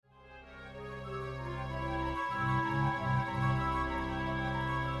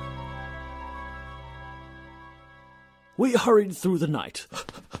We hurried through the night,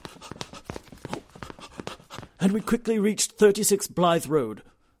 and we quickly reached 36 Blythe Road,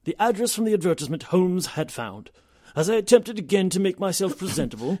 the address from the advertisement Holmes had found. As I attempted again to make myself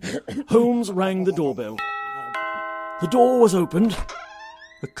presentable, Holmes rang the doorbell. The door was opened.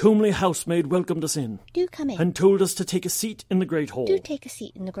 A comely housemaid welcomed us in. Do come in. And told us to take a seat in the great hall. Do take a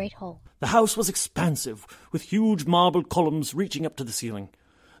seat in the great hall. The house was expansive, with huge marble columns reaching up to the ceiling.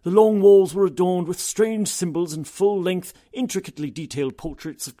 The long walls were adorned with strange symbols and full-length, intricately detailed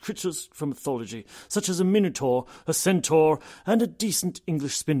portraits of creatures from mythology, such as a minotaur, a centaur, and a decent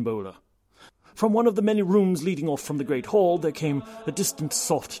English spin bowler. From one of the many rooms leading off from the great hall there came a distant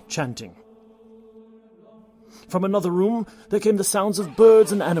soft chanting. From another room there came the sounds of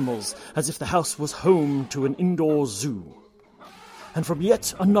birds and animals, as if the house was home to an indoor zoo. And from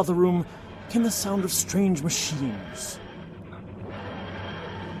yet another room came the sound of strange machines.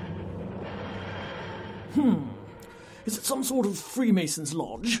 Is it some sort of Freemasons'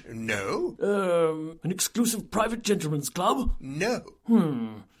 lodge? No. An exclusive private gentleman's club? No.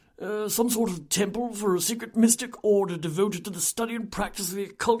 Some sort of temple for a secret mystic order devoted to the study and practice of the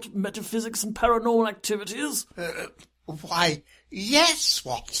occult, metaphysics, and paranormal activities? Why, yes,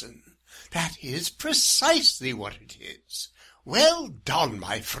 Watson. That is precisely what it is. Well done,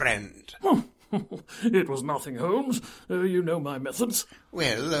 my friend. It was nothing, Holmes. You know my methods.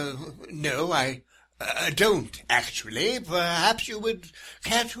 Well, no, I don't, actually. Perhaps you would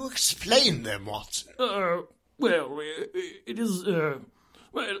care to explain them, Watson. Well, it is,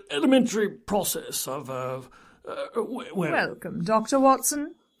 elementary process of, Welcome, Dr.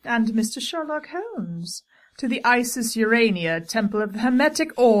 Watson, and Mr. Sherlock Holmes, to the Isis Urania Temple of the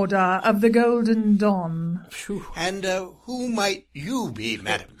Hermetic Order of the Golden Dawn. Phew. And who might you be,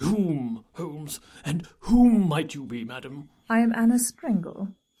 madam? Whom, Holmes? And whom might you be, madam? I am Anna Springle,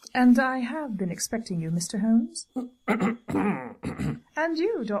 and I have been expecting you, Mr. Holmes. And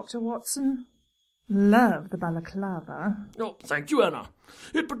you, Dr. Watson. Love the balaclava. Oh, thank you, Anna.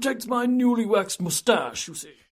 It protects my newly waxed moustache, you see.